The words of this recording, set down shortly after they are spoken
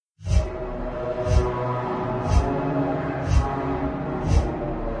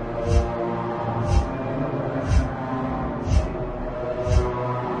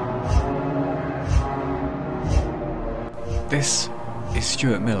This is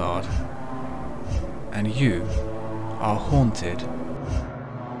Stuart Millard, and you are haunted.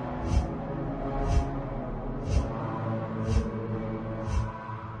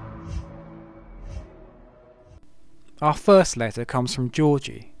 Our first letter comes from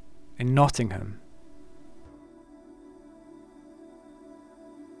Georgie in Nottingham.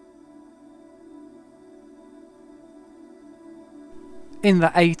 In the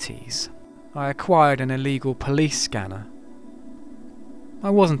 80s, I acquired an illegal police scanner. I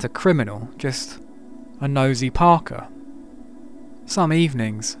wasn't a criminal, just a nosy parker. Some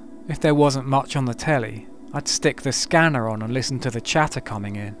evenings, if there wasn't much on the telly, I'd stick the scanner on and listen to the chatter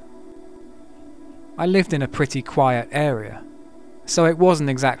coming in. I lived in a pretty quiet area, so it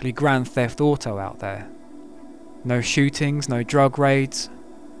wasn't exactly Grand Theft Auto out there. No shootings, no drug raids,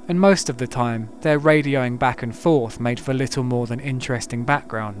 and most of the time their radioing back and forth made for little more than interesting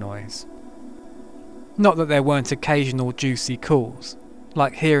background noise. Not that there weren't occasional juicy calls,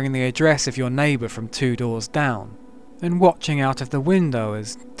 like hearing the address of your neighbour from 2 doors down, and watching out of the window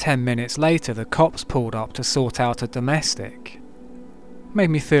as 10 minutes later the cops pulled up to sort out a domestic. Made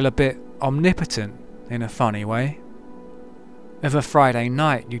me feel a bit omnipotent in a funny way. Of a Friday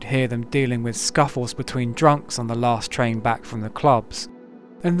night you'd hear them dealing with scuffles between drunks on the last train back from the clubs,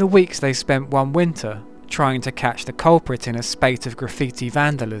 and the weeks they spent one winter trying to catch the culprit in a spate of graffiti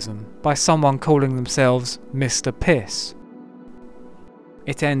vandalism by someone calling themselves Mr. Piss.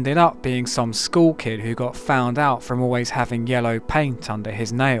 It ended up being some school kid who got found out from always having yellow paint under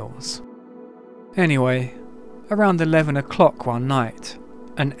his nails. Anyway, around 11 o'clock one night,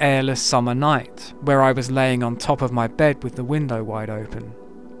 an airless summer night where I was laying on top of my bed with the window wide open,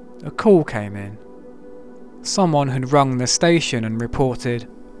 a call came in. Someone had rung the station and reported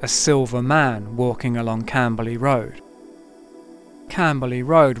a silver man walking along Camberley Road. Camberley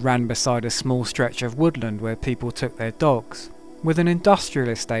Road ran beside a small stretch of woodland where people took their dogs, with an industrial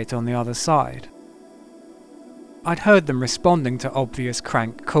estate on the other side. I'd heard them responding to obvious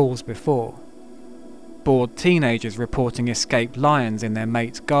crank calls before. Bored teenagers reporting escaped lions in their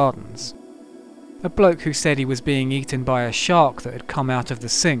mates' gardens. A bloke who said he was being eaten by a shark that had come out of the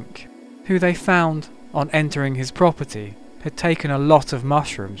sink, who they found, on entering his property, had taken a lot of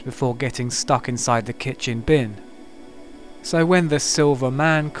mushrooms before getting stuck inside the kitchen bin. So when the Silver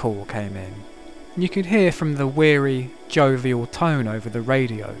Man call came in, you could hear from the weary, jovial tone over the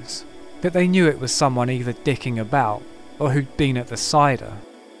radios that they knew it was someone either dicking about or who'd been at the cider.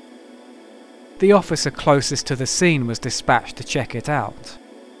 The officer closest to the scene was dispatched to check it out.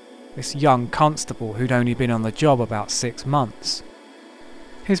 This young constable who'd only been on the job about 6 months.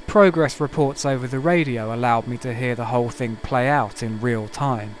 His progress reports over the radio allowed me to hear the whole thing play out in real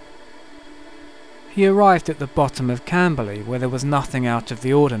time. He arrived at the bottom of Camberley where there was nothing out of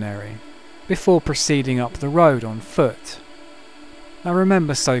the ordinary, before proceeding up the road on foot. I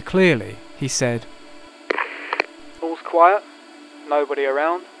remember so clearly, he said, "All's quiet? Nobody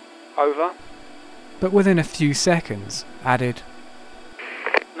around? Over?" But within a few seconds added,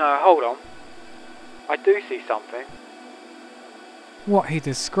 "No, hold on. I do see something." What he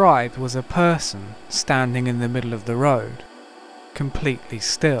described was a person standing in the middle of the road, completely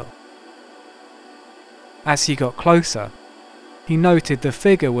still. As he got closer, he noted the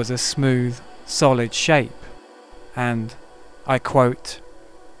figure was a smooth, solid shape, and, I quote,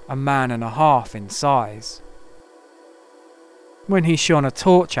 "a man and a half in size." When he shone a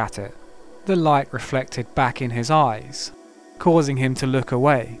torch at it, the light reflected back in his eyes, causing him to look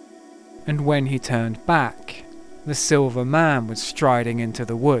away, and when he turned back, the Silver Man was striding into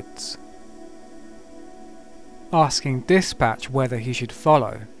the woods. Asking dispatch whether he should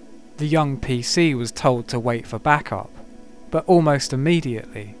follow, the young PC was told to wait for backup, but almost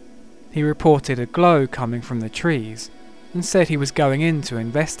immediately, he reported a glow coming from the trees and said he was going in to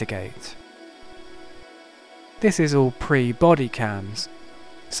investigate. This is all pre-body cams,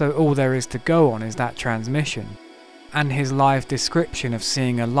 so all there is to go on is that transmission, and his live description of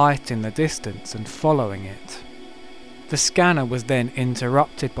seeing a light in the distance and following it. The scanner was then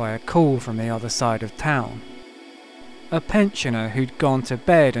interrupted by a call from the other side of town. A pensioner who'd gone to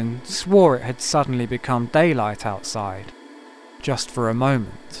bed and swore it had suddenly become daylight outside, just for a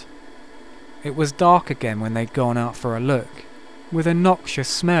moment. It was dark again when they'd gone out for a look, with a noxious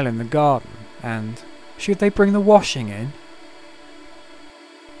smell in the garden, and should they bring the washing in?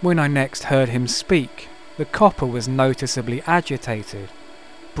 When I next heard him speak, the copper was noticeably agitated,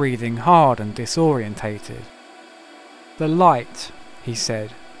 breathing hard and disorientated. The light, he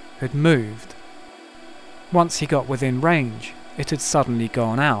said, had moved. Once he got within range, it had suddenly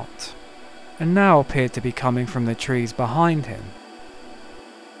gone out, and now appeared to be coming from the trees behind him.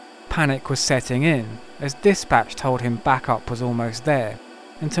 Panic was setting in, as dispatch told him backup was almost there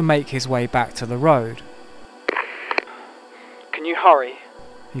and to make his way back to the road. "Can you hurry?"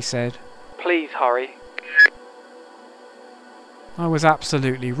 he said. "Please hurry." I was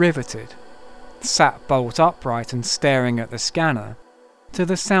absolutely riveted, sat bolt upright and staring at the scanner, to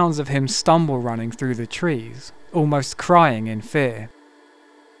the sounds of him stumble running through the trees, almost crying in fear,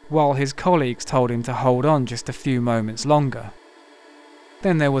 while his colleagues told him to hold on just a few moments longer.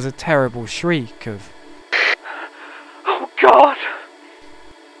 Then there was a terrible shriek of, "Oh God!"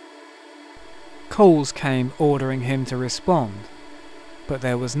 Calls came ordering him to respond, but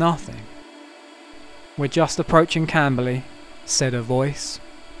there was nothing. "We're just approaching Camberley," said a voice,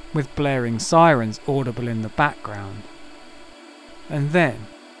 with blaring sirens audible in the background. And then,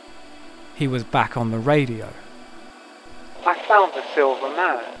 he was back on the radio. "I found the silver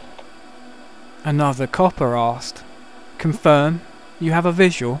man." Another copper asked, "Confirm, you have a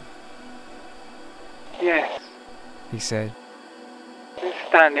visual?" "Yes, he said. it's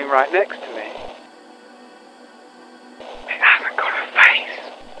standing right next to me. It hasn't got a face."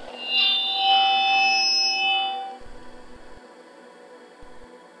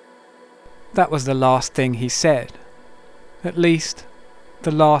 That was the last thing he said. At least,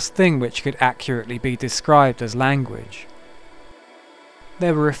 the last thing which could accurately be described as language.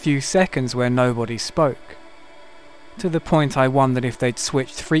 There were a few seconds where nobody spoke, to the point I wondered if they'd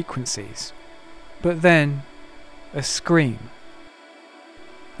switched frequencies. But then, a scream.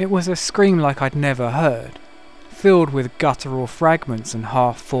 It was a scream like I'd never heard, filled with guttural fragments and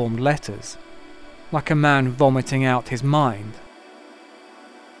half-formed letters, like a man vomiting out his mind.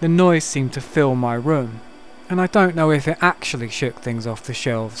 The noise seemed to fill my room, and I don't know if it actually shook things off the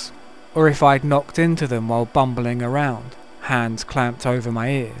shelves, or if I'd knocked into them while bumbling around, hands clamped over my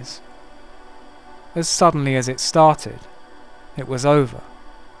ears. As suddenly as it started, it was over.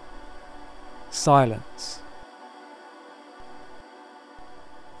 Silence.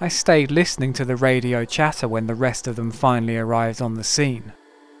 I stayed listening to the radio chatter when the rest of them finally arrived on the scene,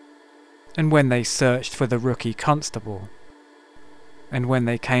 and when they searched for the rookie constable, and when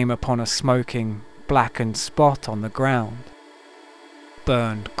they came upon a smoking, blackened spot on the ground,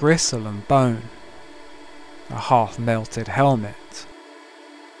 burned gristle and bone, a half-melted helmet.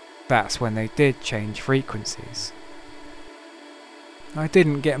 That's when they did change frequencies. I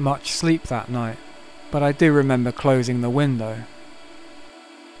didn't get much sleep that night, but I do remember closing the window.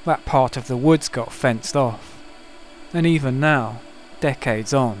 That part of the woods got fenced off, and even now,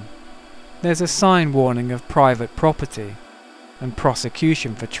 decades on, there's a sign warning of private property and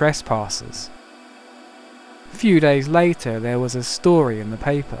prosecution for trespassers. A few days later there was a story in the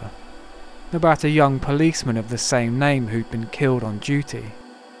paper about a young policeman of the same name who'd been killed on duty.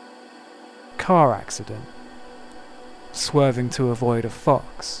 Car accident. Swerving to avoid a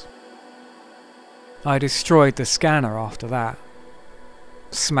fox. I destroyed the scanner after that.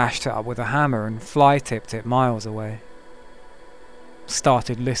 Smashed it up with a hammer and fly-tipped it miles away.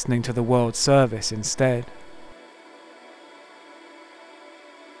 Started listening to the World Service instead.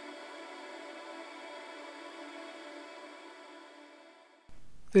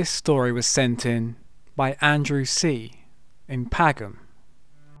 This story was sent in by Andrew C. in Pagham.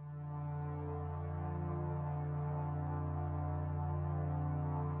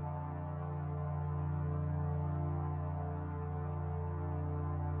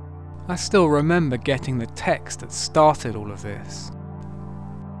 I still remember getting the text that started all of this.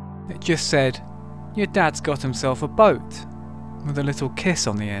 It just said, "Your dad's got himself a boat," with a little kiss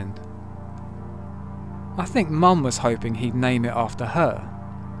on the end. I think Mum was hoping he'd name it after her,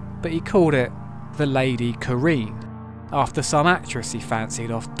 but he called it the Lady Corrinne, after some actress he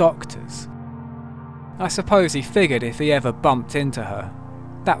fancied off Doctors. I suppose he figured if he ever bumped into her,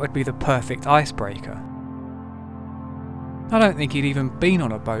 that would be the perfect icebreaker. I don't think he'd even been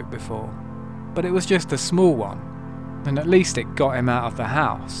on a boat before, but it was just a small one, and at least it got him out of the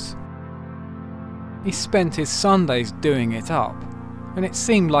house. He spent his Sundays doing it up, and it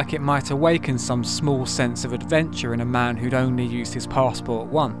seemed like it might awaken some small sense of adventure in a man who'd only used his passport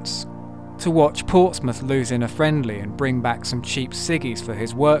once, to watch Portsmouth lose in a friendly and bring back some cheap ciggies for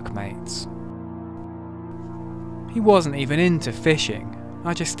his workmates. He wasn't even into fishing,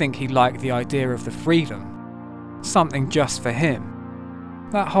 I just think he liked the idea of the freedom. Something just for him.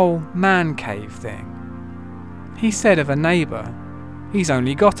 That whole man cave thing. He said of a neighbour, "He's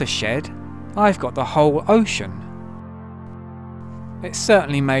only got a shed, I've got the whole ocean." It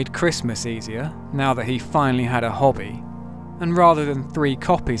certainly made Christmas easier, now that he finally had a hobby, and rather than 3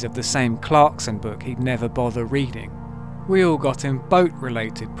 copies of the same Clarkson book he'd never bother reading, we all got him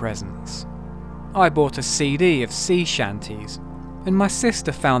boat-related presents. I bought a CD of sea shanties, and my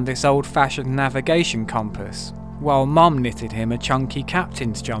sister found this old-fashioned navigation compass, while Mum knitted him a chunky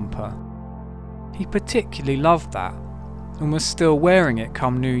captain's jumper. He particularly loved that, and was still wearing it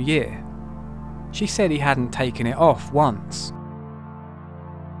come New Year. She said he hadn't taken it off once.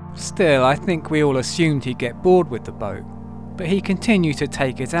 Still, I think we all assumed he'd get bored with the boat, but he continued to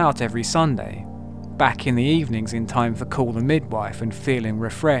take it out every Sunday, back in the evenings in time for Call the Midwife and feeling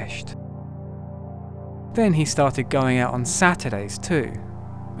refreshed. Then he started going out on Saturdays too,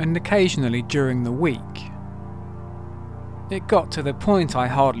 and occasionally during the week. It got to the point I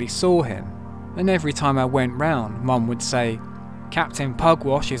hardly saw him, and every time I went round, Mum would say, "Captain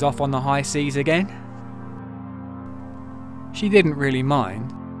Pugwash is off on the high seas again." She didn't really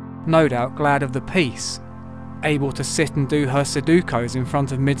mind, no doubt glad of the peace, able to sit and do her Sudokus in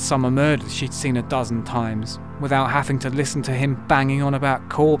front of Midsummer Murders she'd seen a dozen times, without having to listen to him banging on about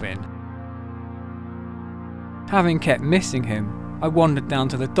Corbyn. Having kept missing him, I wandered down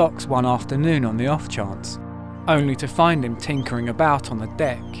to the docks one afternoon on the off chance, only to find him tinkering about on the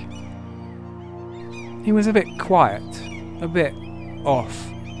deck. He was a bit quiet, a bit off,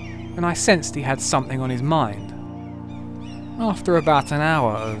 and I sensed he had something on his mind. After about an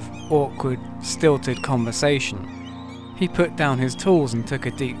hour of awkward, stilted conversation, he put down his tools and took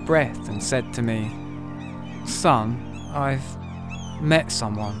a deep breath and said to me, "Son, I've met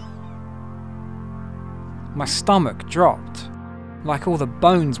someone." My stomach dropped, like all the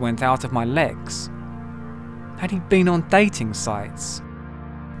bones went out of my legs. Had he been on dating sites?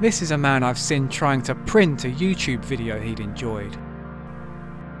 This is a man I've seen trying to print a YouTube video he'd enjoyed.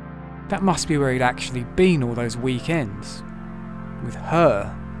 That must be where he'd actually been all those weekends. With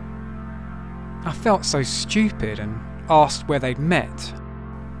her. I felt so stupid and asked where they'd met.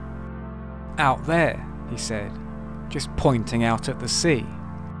 "Out there," he said, just pointing out at the sea.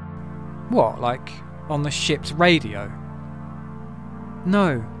 "What, like on the ship's radio?"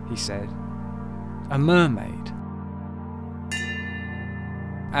 "No," he said, "a mermaid."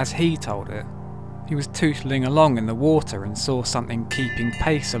 As he told it, he was tootling along in the water and saw something keeping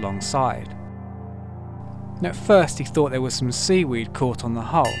pace alongside. At first he thought there was some seaweed caught on the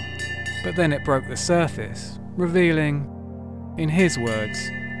hull, but then it broke the surface, revealing, in his words,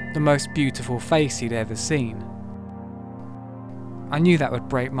 the most beautiful face he'd ever seen. I knew that would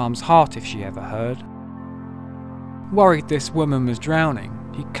break Mum's heart if she ever heard. Worried this woman was drowning,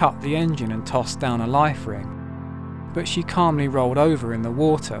 he cut the engine and tossed down a life ring, but she calmly rolled over in the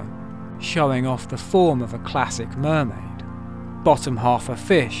water, showing off the form of a classic mermaid. Bottom half a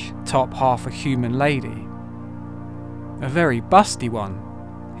fish, top half a human lady. A very busty one,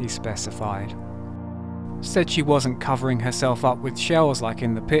 he specified. Said she wasn't covering herself up with shells like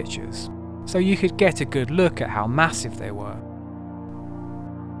in the pictures, so you could get a good look at how massive they were.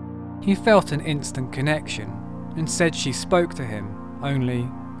 He felt an instant connection and said she spoke to him, only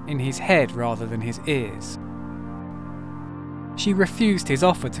in his head rather than his ears. She refused his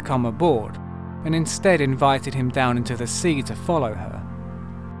offer to come aboard and instead invited him down into the sea to follow her.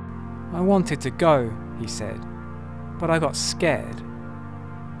 "I wanted to go," he said, "but I got scared."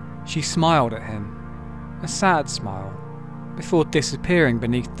 She smiled at him, a sad smile, before disappearing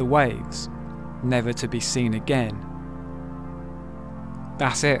beneath the waves, never to be seen again.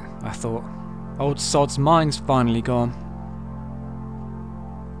 That's it, I thought. Old sod's mind's finally gone.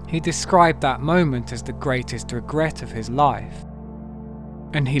 He described that moment as the greatest regret of his life,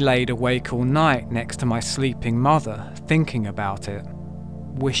 and he laid awake all night next to my sleeping mother, thinking about it,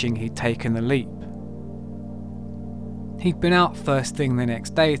 wishing he'd taken the leap. He'd been out first thing the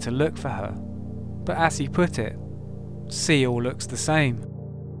next day to look for her, but as he put it, sea all looks the same.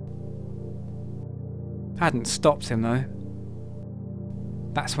 Hadn't stopped him though.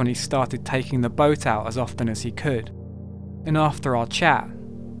 That's when he started taking the boat out as often as he could, and after our chat,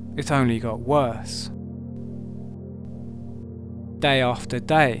 it only got worse. Day after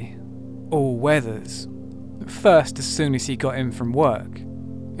day, all weathers. At first as soon as he got in from work,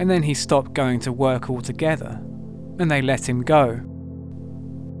 and then he stopped going to work altogether, and they let him go.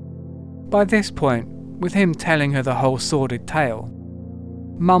 By this point, with him telling her the whole sordid tale,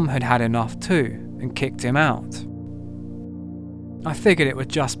 Mum had had enough too and kicked him out. I figured it would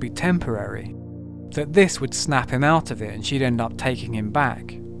just be temporary, that this would snap him out of it and she'd end up taking him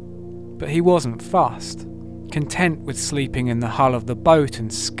back. But he wasn't fussed, content with sleeping in the hull of the boat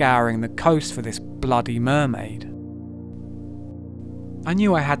and scouring the coast for this bloody mermaid. I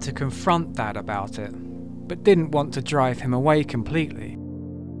knew I had to confront Dad about it, but didn't want to drive him away completely,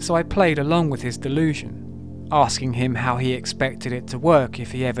 so I played along with his delusion, asking him how he expected it to work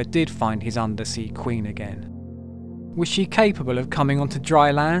if he ever did find his undersea queen again. Was she capable of coming onto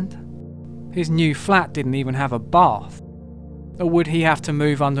dry land? His new flat didn't even have a bath. Or would he have to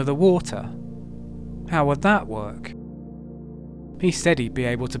move under the water? How would that work? He said he'd be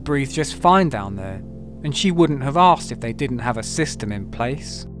able to breathe just fine down there, and she wouldn't have asked if they didn't have a system in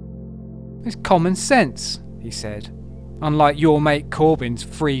place. It's common sense, he said, unlike your mate Corbyn's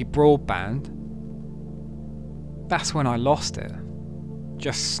free broadband. That's when I lost it.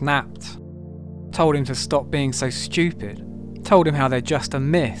 Just snapped. Told him to stop being so stupid. Told him how they're just a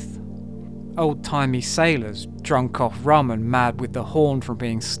myth. Old-timey sailors, drunk off rum and mad with the horn from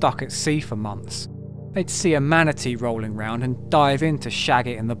being stuck at sea for months. They'd see a manatee rolling round and dive in to shag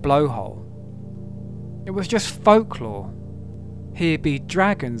it in the blowhole. It was just folklore. Here be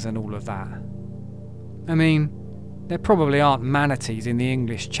dragons and all of that. I mean, there probably aren't manatees in the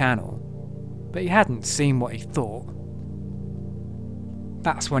English Channel, but he hadn't seen what he thought.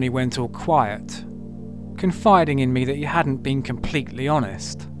 That's when he went all quiet, confiding in me that he hadn't been completely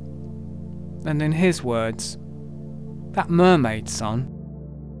honest. And in his words, that mermaid, son,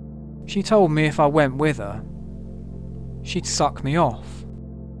 she told me if I went with her, she'd suck me off.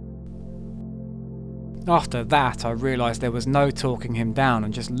 After that, I realised there was no talking him down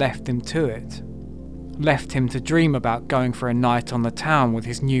and just left him to it. Left him to dream about going for a night on the town with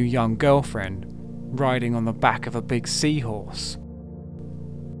his new young girlfriend, riding on the back of a big seahorse.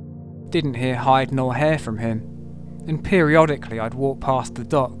 Didn't hear hide nor hair from him, and periodically I'd walk past the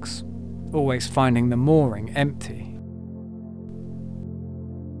docks, always finding the mooring empty.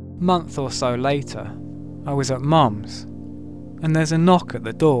 Month or so later, I was at Mum's, and there's a knock at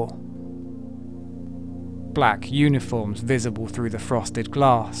the door. Black uniforms visible through the frosted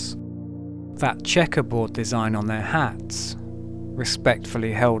glass. That checkerboard design on their hats,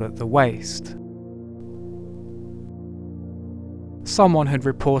 respectfully held at the waist. Someone had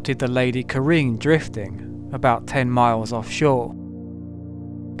reported the Lady Corrinne drifting, about 10 miles offshore.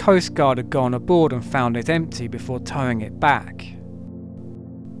 Coast Guard had gone aboard and found it empty before towing it back.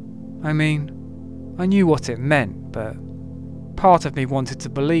 I mean, I knew what it meant, but part of me wanted to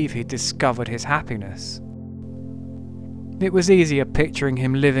believe he'd discovered his happiness. It was easier picturing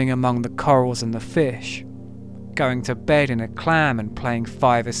him living among the corals and the fish, going to bed in a clam and playing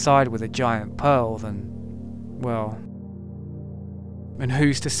five-a-side with a giant pearl than, well, and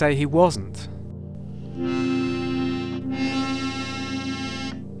who's to say he wasn't?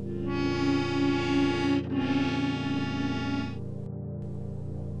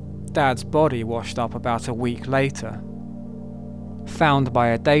 Dad's body washed up about a week later, found by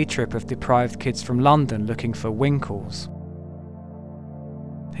a day trip of deprived kids from London looking for winkles.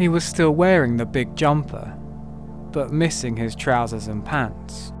 He was still wearing the big jumper, but missing his trousers and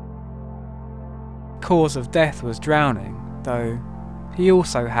pants. Cause of death was drowning, though he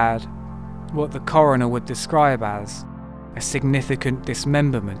also had what the coroner would describe as a significant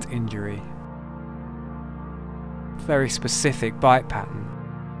dismemberment injury. Very specific bite pattern,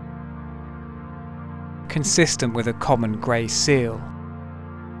 consistent with a common grey seal.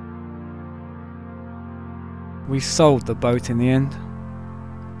 We sold the boat in the end.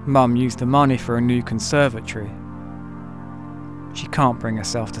 Mum used the money for a new conservatory. She can't bring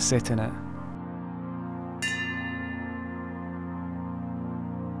herself to sit in it.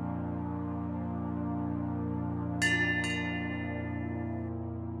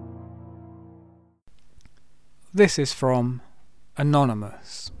 This is from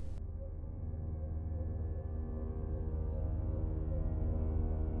Anonymous.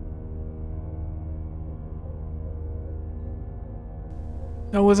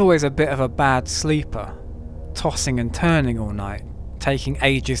 I was always a bit of a bad sleeper, tossing and turning all night, taking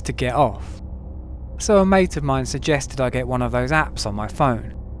ages to get off. So a mate of mine suggested I get one of those apps on my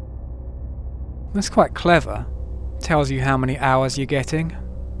phone. It's quite clever, tells you how many hours you're getting,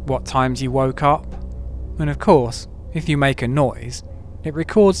 what times you woke up, and of course, if you make a noise, it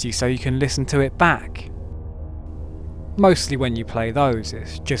records you so you can listen to it back. Mostly when you play those,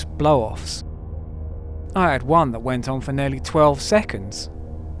 it's just blow-offs. I had one that went on for nearly 12 seconds.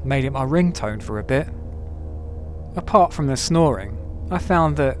 Made it my ringtone for a bit. Apart from the snoring, I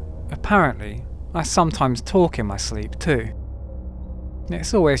found that, apparently, I sometimes talk in my sleep too.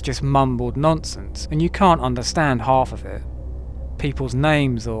 It's always just mumbled nonsense, and you can't understand half of it. People's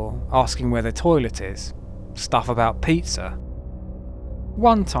names or asking where the toilet is. Stuff about pizza.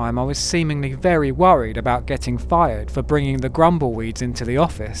 One time I was seemingly very worried about getting fired for bringing the grumbleweeds into the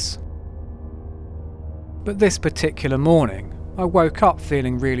office. But this particular morning, I woke up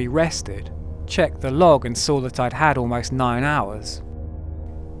feeling really rested, checked the log and saw that I'd had almost 9 hours.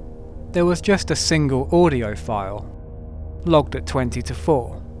 There was just a single audio file, logged at 20 to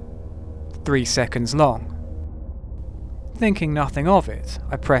 4, 3 seconds long. Thinking nothing of it,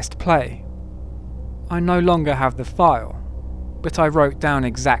 I pressed play. I no longer have the file, but I wrote down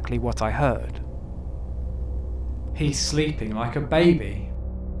exactly what I heard. He's sleeping like a baby.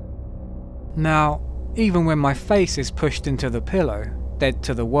 Now, even when my face is pushed into the pillow, dead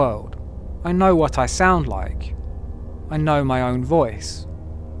to the world, I know what I sound like. I know my own voice.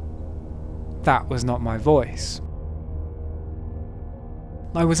 That was not my voice.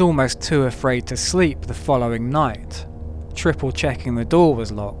 I was almost too afraid to sleep the following night, triple checking the door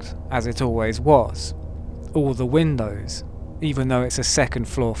was locked, as it always was, all the windows, even though it's a second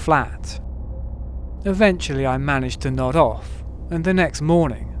floor flat. Eventually I managed to nod off, and the next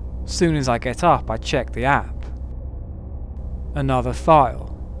morning, soon as I get up, I check the app. Another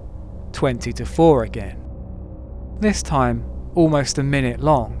file, 20 to 4 again. This time, almost a minute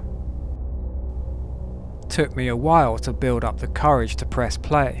long. Took me a while to build up the courage to press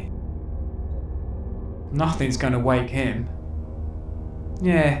play. Nothing's gonna wake him.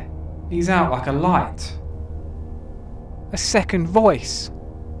 Yeah, he's out like a light. A second voice.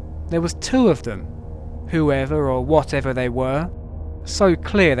 There was 2 of them, whoever or whatever they were, so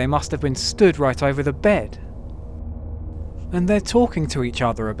clear they must have been stood right over the bed. And they're talking to each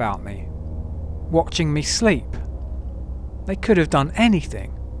other about me, watching me sleep. They could have done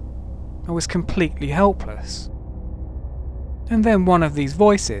anything. I was completely helpless. And then one of these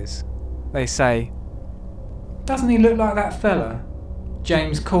voices, they say, "Doesn't he look like that fella,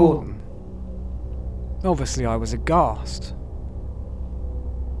 James Corden?" Obviously I was aghast.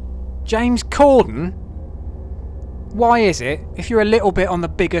 James Corden? Why is it, if you're a little bit on the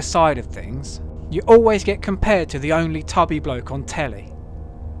bigger side of things, you always get compared to the only tubby bloke on telly?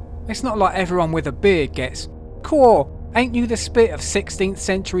 It's not like everyone with a beard gets, "Cool, ain't you the spit of 16th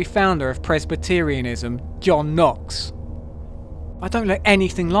century founder of Presbyterianism, John Knox?" I don't look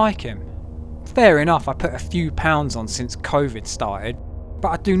anything like him. Fair enough, I put a few pounds on since COVID started, but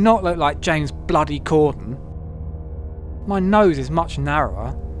I do not look like James bloody Corden. My nose is much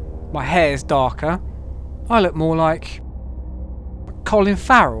narrower, my hair's darker, I look more like Colin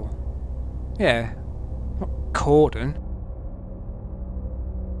Farrell. Yeah, not Corden.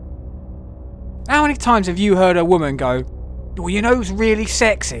 How many times have you heard a woman go, "Well, you know who's really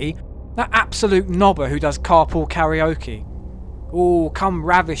sexy? That absolute knobber who does carpool karaoke. Oh, come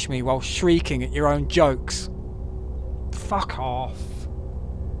ravish me while shrieking at your own jokes." Fuck off.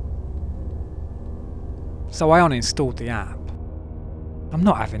 So I uninstalled the app. I'm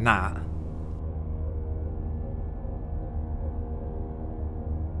not having that.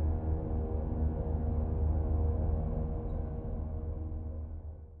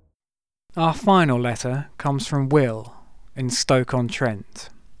 Our final letter comes from Will in Stoke-on-Trent.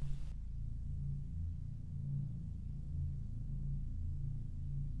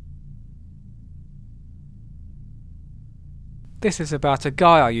 This is about a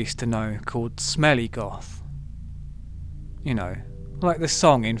guy I used to know called Smelly Goth. You know, like the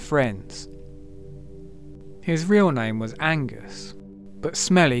song in Friends. His real name was Angus, but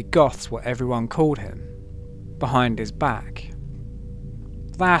Smelly Goth's what everyone called him, behind his back.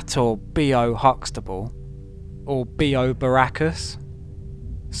 That or B.O. Huxtable, or B.O. Baracus,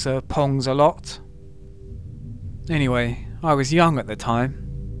 Sir Pongs a lot. Anyway, I was young at the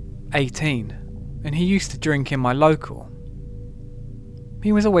time, 18, and he used to drink in my local.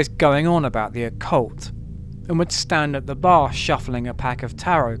 He was always going on about the occult, and would stand at the bar shuffling a pack of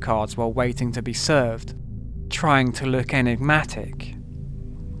tarot cards while waiting to be served, trying to look enigmatic.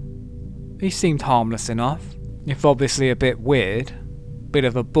 He seemed harmless enough, if obviously a bit weird, bit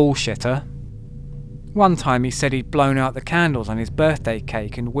of a bullshitter. One time he said he'd blown out the candles on his birthday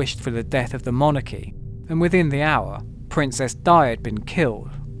cake and wished for the death of the monarchy, and within the hour, Princess Di had been killed.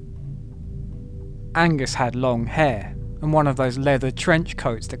 Angus had long hair, and one of those leather trench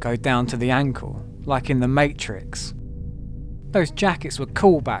coats that go down to the ankle, like in The Matrix. Those jackets were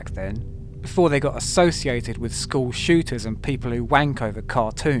cool back then, before they got associated with school shooters and people who wank over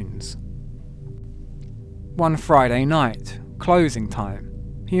cartoons. One Friday night, closing time,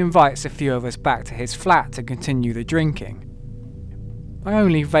 he invites a few of us back to his flat to continue the drinking. I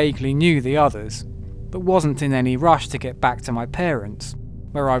only vaguely knew the others, but wasn't in any rush to get back to my parents,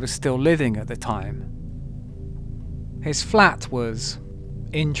 where I was still living at the time. His flat was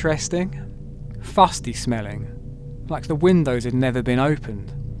interesting, fusty smelling, like the windows had never been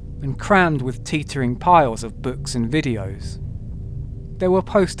opened, and crammed with teetering piles of books and videos. There were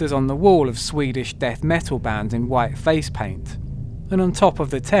posters on the wall of Swedish death metal bands in white face paint, and on top of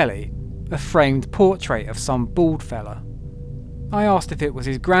the telly, a framed portrait of some bald fella. I asked if it was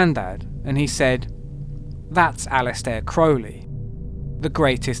his granddad, and he said, "That's Aleister Crowley, the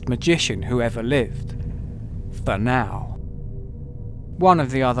greatest magician who ever lived. For now." One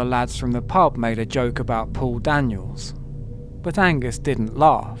of the other lads from the pub made a joke about Paul Daniels. but Angus didn't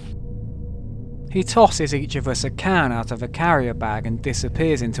laugh. He tosses each of us a can out of a carrier bag and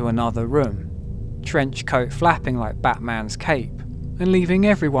disappears into another room, trench coat flapping like Batman's cape, and leaving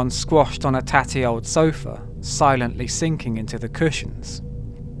everyone squashed on a tatty old sofa, silently sinking into the cushions.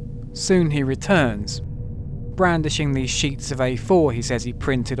 Soon he returns, brandishing these sheets of A4 he says he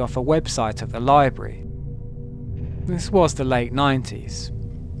printed off a website at the library. This was the late 90s.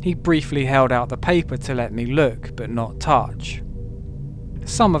 He briefly held out the paper to let me look, but not touch.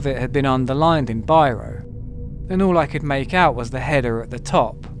 Some of it had been underlined in biro, and all I could make out was the header at the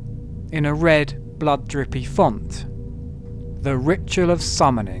top, in a red, blood-drippy font. The Ritual of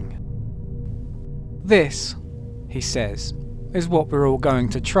Summoning. This, he says, is what we're all going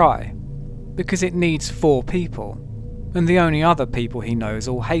to try, because it needs 4 people, and the only other people he knows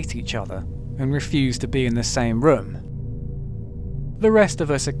all hate each other and refuse to be in the same room. The rest of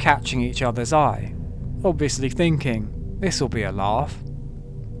us are catching each other's eye, obviously thinking, this'll be a laugh,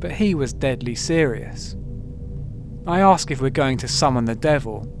 but he was deadly serious. I ask if we're going to summon the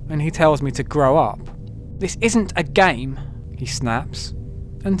devil, and he tells me to grow up. This isn't a game, he snaps,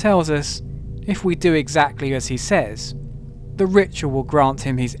 and tells us, if we do exactly as he says, the ritual will grant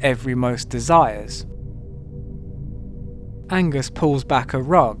him his everymost desires. Angus pulls back a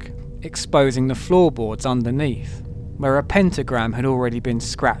rug, exposing the floorboards underneath, where a pentagram had already been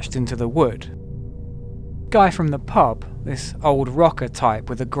scratched into the wood. Guy from the pub, this old rocker type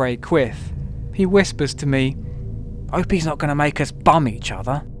with a grey quiff, he whispers to me, "Hope he's not going to make us bum each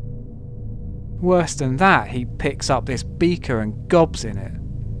other." Worse than that, he picks up this beaker and gobs in it,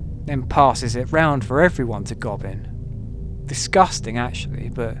 then passes it round for everyone to gob in. Disgusting actually,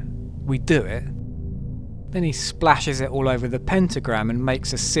 but we do it. Then he splashes it all over the pentagram and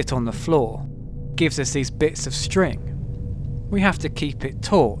makes us sit on the floor, gives us these bits of string. We have to keep it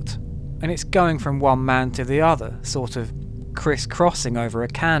taut, and it's going from one man to the other, sort of criss-crossing over a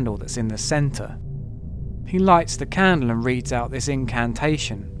candle that's in the centre. He lights the candle and reads out this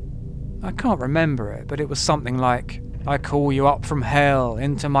incantation. I can't remember it, but it was something like, "I call you up from hell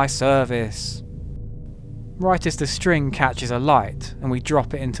into my service." Right as the string catches a light and we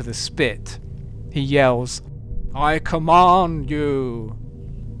drop it into the spit, he yells, "I command you!"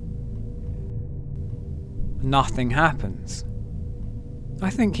 Nothing happens. I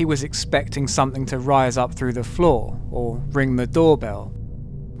think he was expecting something to rise up through the floor or ring the doorbell,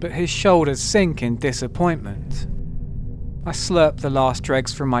 but his shoulders sink in disappointment. I slurp the last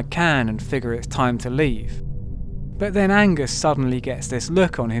dregs from my can and figure it's time to leave. But then Angus suddenly gets this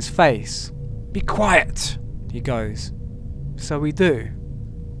look on his face. "Be quiet!" he goes. So we do.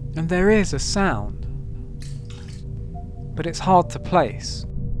 And there is a sound. But it's hard to place.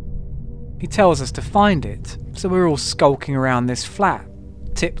 He tells us to find it, so we're all skulking around this flat,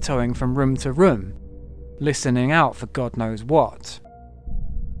 tiptoeing from room to room, listening out for God knows what.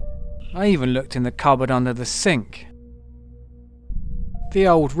 I even looked in the cupboard under the sink. The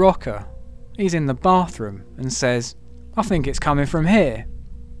old rocker, he's in the bathroom and says, "I think it's coming from here."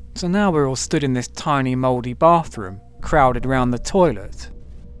 So now we're all stood in this tiny mouldy bathroom, crowded round the toilet,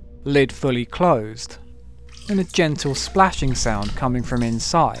 lid fully closed, and a gentle splashing sound coming from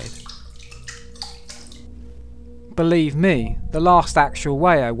inside. Believe me, the last actual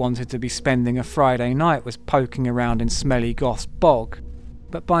way I wanted to be spending a Friday night was poking around in smelly Goss bog,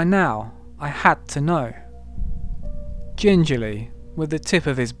 but by now I had to know. Gingerly, with the tip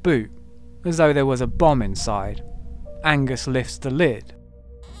of his boot, as though there was a bomb inside, Angus lifts the lid.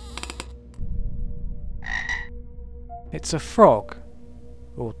 It's a frog,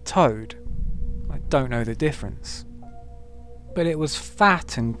 or toad, I don't know the difference. But it was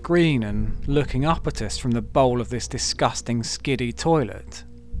fat and green and looking up at us from the bowl of this disgusting skiddy toilet.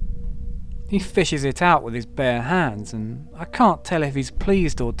 He fishes it out with his bare hands, and I can't tell if he's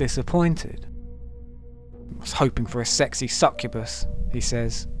pleased or disappointed. "I was hoping for a sexy succubus," he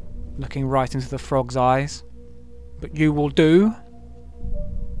says, looking right into the frog's eyes. "But you will do?"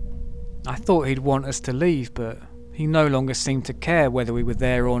 I thought he'd want us to leave, but he no longer seemed to care whether we were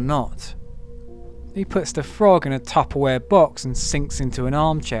there or not. He puts the frog in a Tupperware box and sinks into an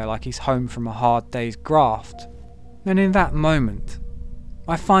armchair like he's home from a hard day's graft. And in that moment,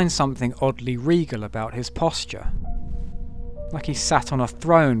 I find something oddly regal about his posture. Like he sat on a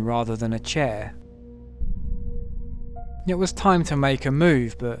throne rather than a chair. It was time to make a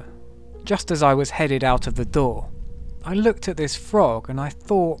move, but just as I was headed out of the door, I looked at this frog and I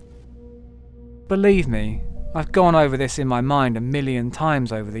thought, believe me, I've gone over this in my mind 1,000,000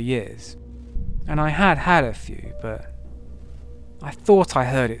 times over the years. And I had a few, but I thought I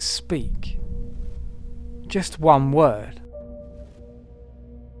heard it speak. Just one word.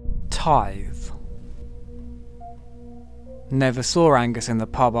 Tithe. Never saw Angus in the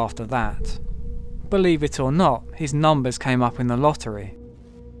pub after that. Believe it or not, his numbers came up in the lottery.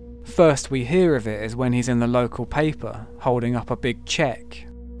 First we hear of it is when he's in the local paper, holding up a big cheque.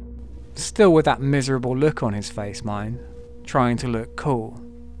 Still with that miserable look on his face, mind, trying to look cool.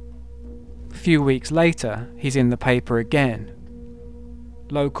 A few weeks later, he's in the paper again.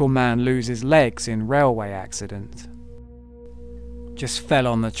 Local man loses legs in railway accident. Just fell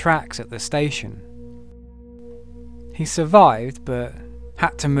on the tracks at the station. He survived, but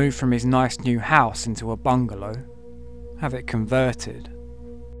had to move from his nice new house into a bungalow, have it converted.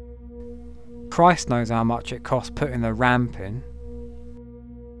 Christ knows how much it cost putting the ramp in.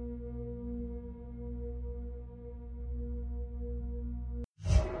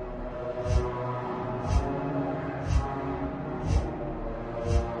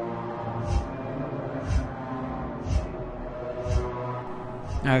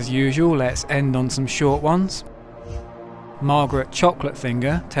 As usual, let's end on some short ones. Margaret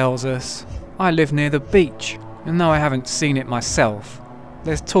Chocolatefinger tells us, I live near the beach, and though I haven't seen it myself,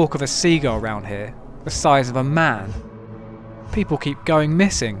 there's talk of a seagull round here, the size of a man. People keep going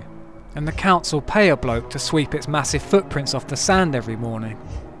missing, and the council pay a bloke to sweep its massive footprints off the sand every morning,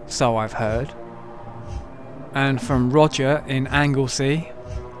 so I've heard. And from Roger in Anglesey,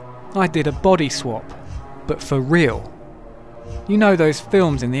 I did a body swap, but for real. You know those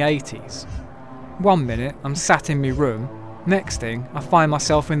films in the 80s? 1 minute I'm sat in my room, next thing I find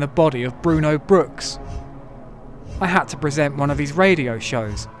myself in the body of Bruno Brooks. I had to present one of his radio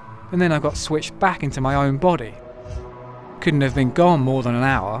shows, and then I got switched back into my own body. Couldn't have been gone more than an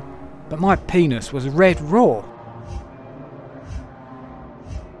hour, but my penis was red raw.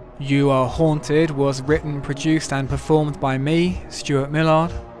 You Are Haunted was written, produced and performed by me, Stuart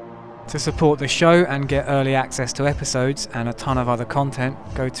Millard. To support the show and get early access to episodes and a ton of other content,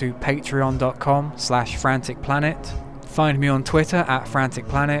 go to patreon.com/franticplanet. Find me on Twitter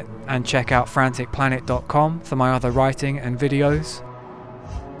 @franticplanet and check out franticplanet.com for my other writing and videos.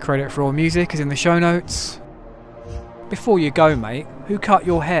 Credit for all music is in the show notes. Before you go, mate, who cut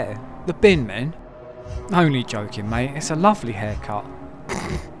your hair? The bin men? Only joking, mate, it's a lovely haircut.